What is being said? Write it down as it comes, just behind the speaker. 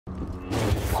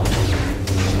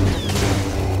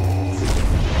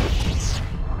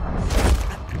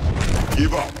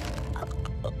Give up.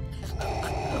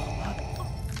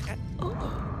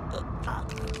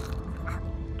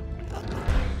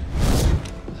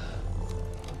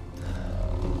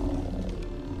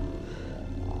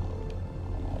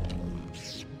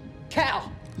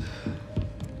 Cal!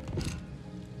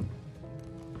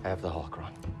 I have the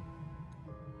holocron.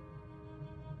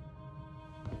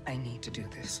 I need to do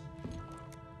this.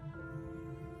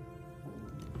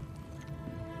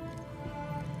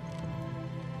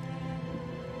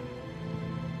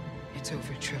 It's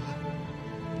over, Trilla.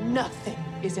 Nothing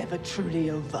is ever truly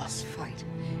over. This fight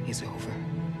is over.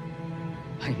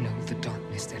 I know the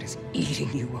darkness that is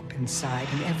eating you up inside,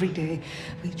 and every day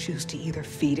we choose to either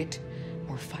feed it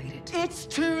or fight it. It's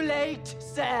too late,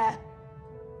 sir.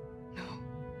 No,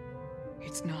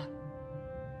 it's not.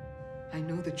 I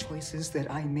know the choices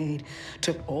that I made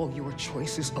took all your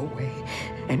choices away,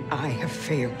 and I have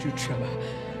failed you, Trilla.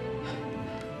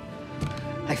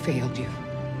 I failed you.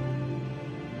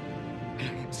 And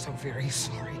I am so very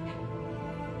sorry.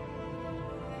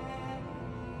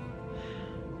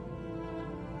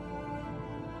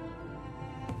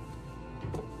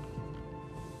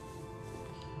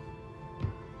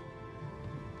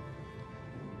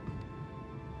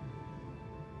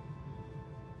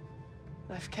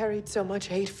 I've carried so much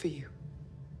hate for you.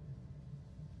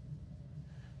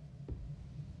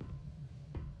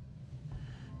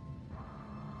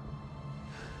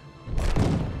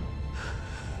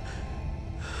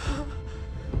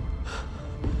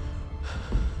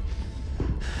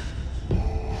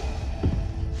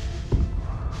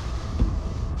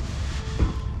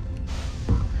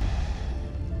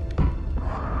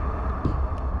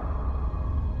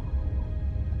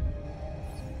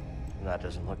 That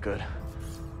doesn't look good.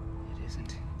 It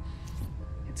isn't.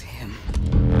 It's him.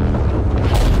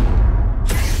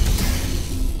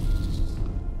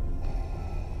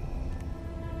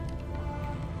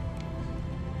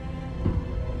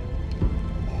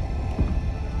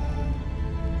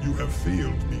 You have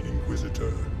failed me,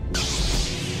 Inquisitor.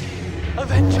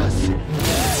 Avenge us!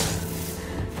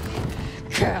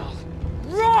 Cal,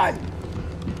 run!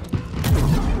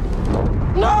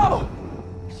 No!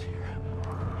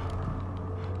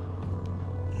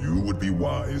 You would be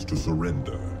wise to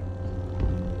surrender.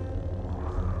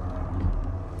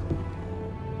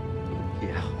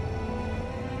 Yeah.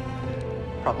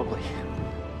 Probably.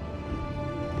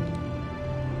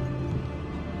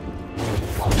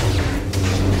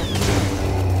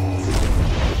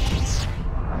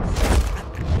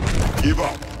 Give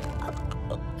up.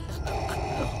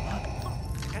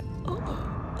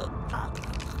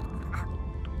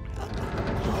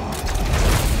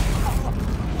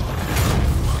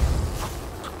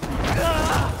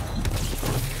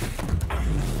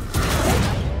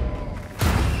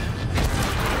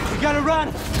 We gotta run!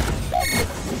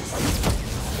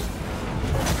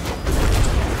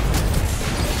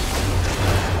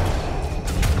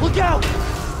 Look out!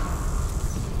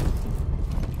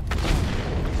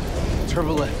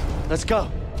 Turbo lift. Let's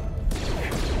go.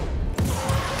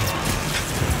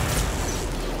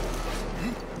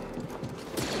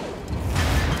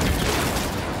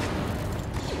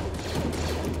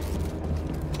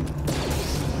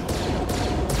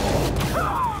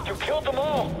 You killed them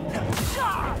all!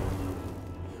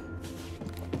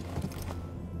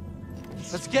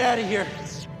 Let's get out of here.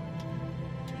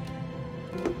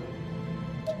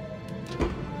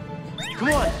 Come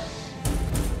on.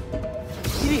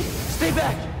 Edie, stay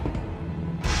back.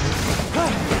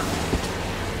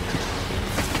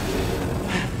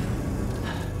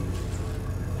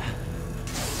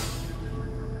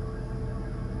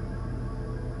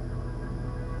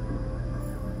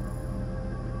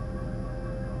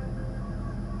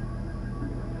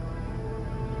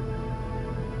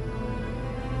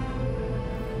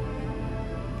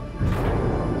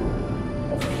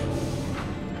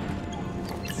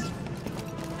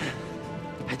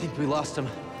 I think we lost him.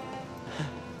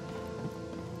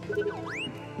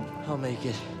 I'll make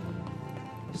it.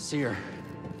 Seer,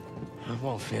 I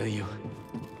won't fail you.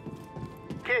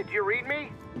 Kid, you read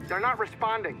me? They're not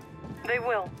responding. They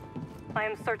will. I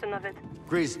am certain of it.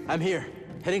 Grease, I'm here,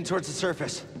 heading towards the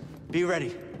surface. Be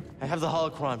ready. I have the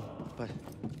holocron, but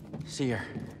Seer,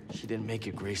 she didn't make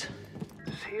it, Grease.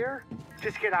 Here?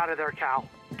 Just get out of there, Cal.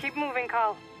 Keep moving,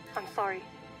 Cal. I'm sorry.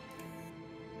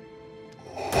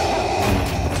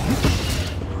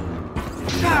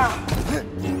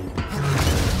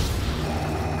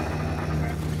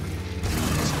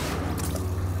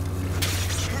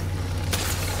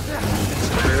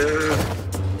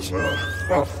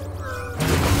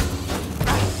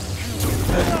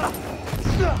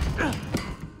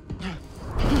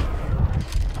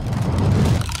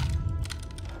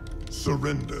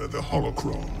 surrender the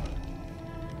holocron.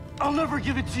 I'll never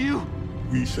give it to you!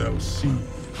 We shall see.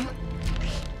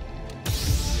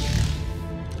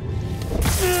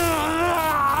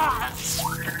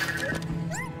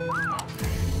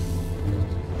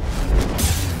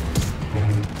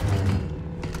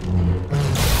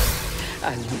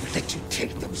 I won't let you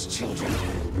take those children.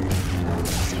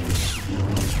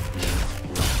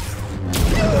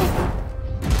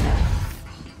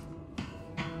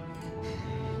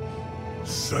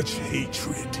 Such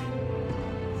hatred.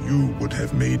 You would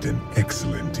have made an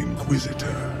excellent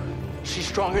Inquisitor. She's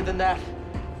stronger than that.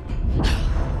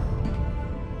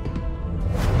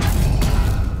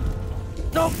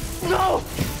 No! No!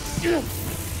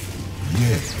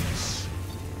 Yes.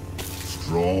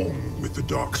 Strong with the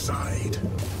dark side.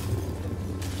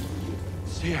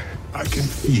 See her. I can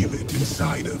feel it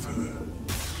inside of her.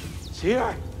 See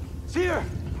her! See her!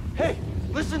 Hey,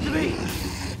 listen to me!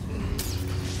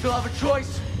 You still have a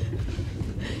choice.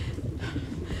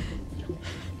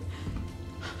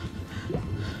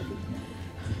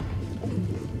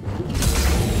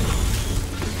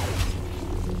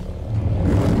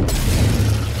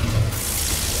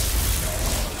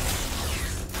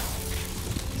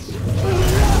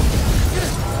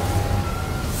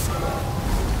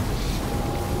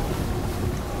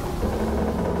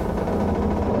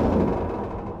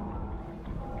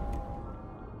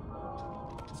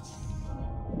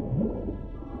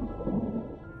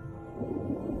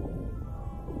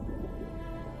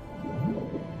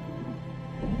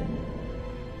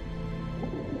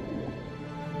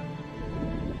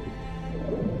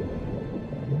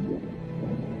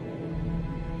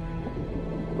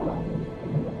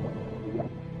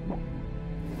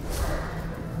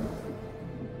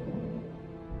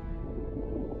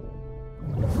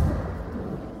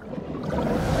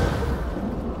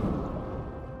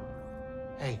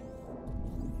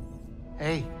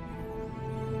 Hey.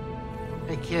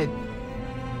 Hey, kid.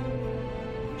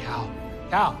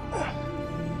 Cal.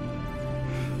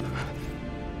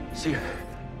 See her.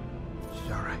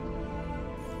 She's all right.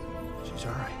 She's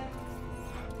all right.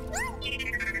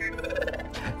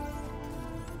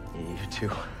 You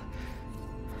too.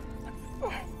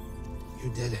 You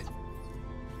did it.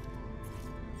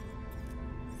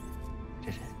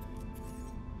 Did it?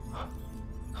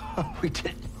 We did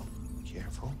it.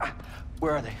 Careful.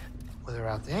 Where are they? Well, they're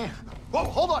out there. Whoa,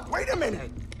 hold on. Wait a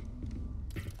minute.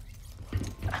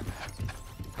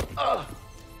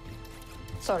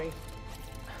 Sorry.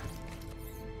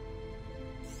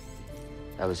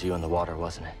 That was you in the water,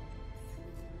 wasn't it?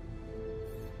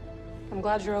 I'm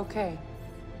glad you're okay.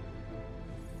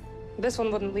 This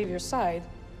one wouldn't leave your side.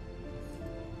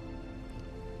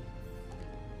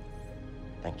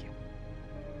 Thank you.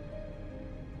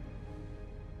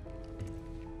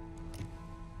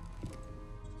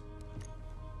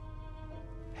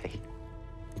 Hey.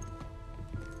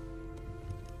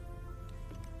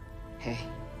 Hey.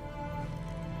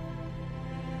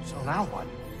 So now what?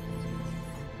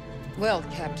 Well,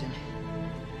 Captain,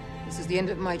 this is the end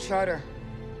of my charter.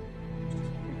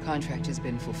 Your contract has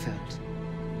been fulfilled.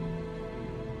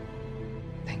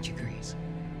 Thank you, Grease.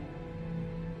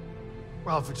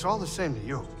 Well, if it's all the same to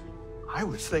you, I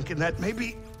was thinking that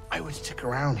maybe I would stick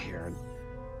around here and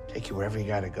take you wherever you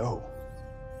gotta go.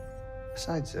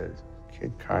 Besides, the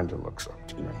kid kinda looks up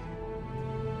to me.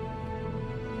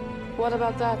 What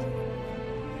about that?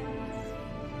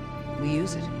 We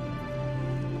use it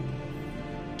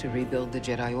to rebuild the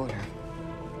Jedi Order.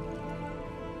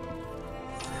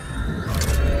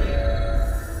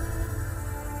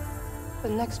 The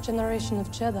next generation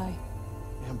of Jedi.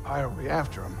 The Empire will be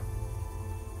after him.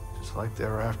 Just like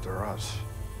they're after us.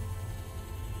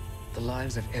 The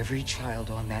lives of every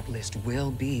child on that list will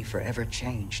be forever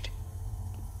changed.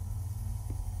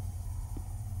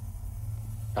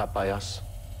 Not by us.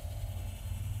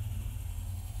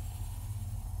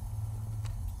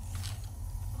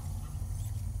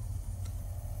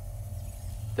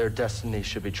 Their destiny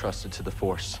should be trusted to the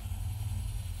Force.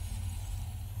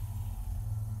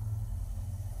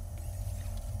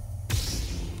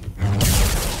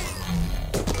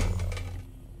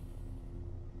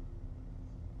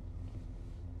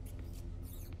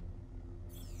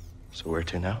 So where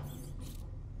to now?